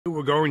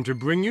We're going to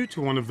bring you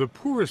to one of the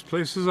poorest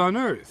places on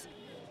Earth.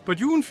 But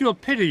you won't feel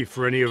pity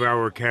for any of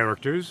our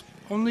characters,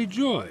 only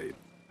joy.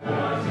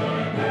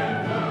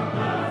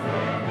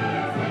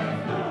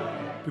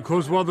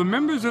 Because while the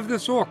members of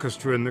this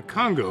orchestra in the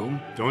Congo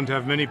don't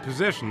have many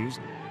possessions,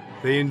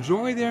 they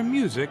enjoy their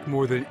music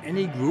more than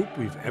any group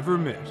we've ever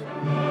met.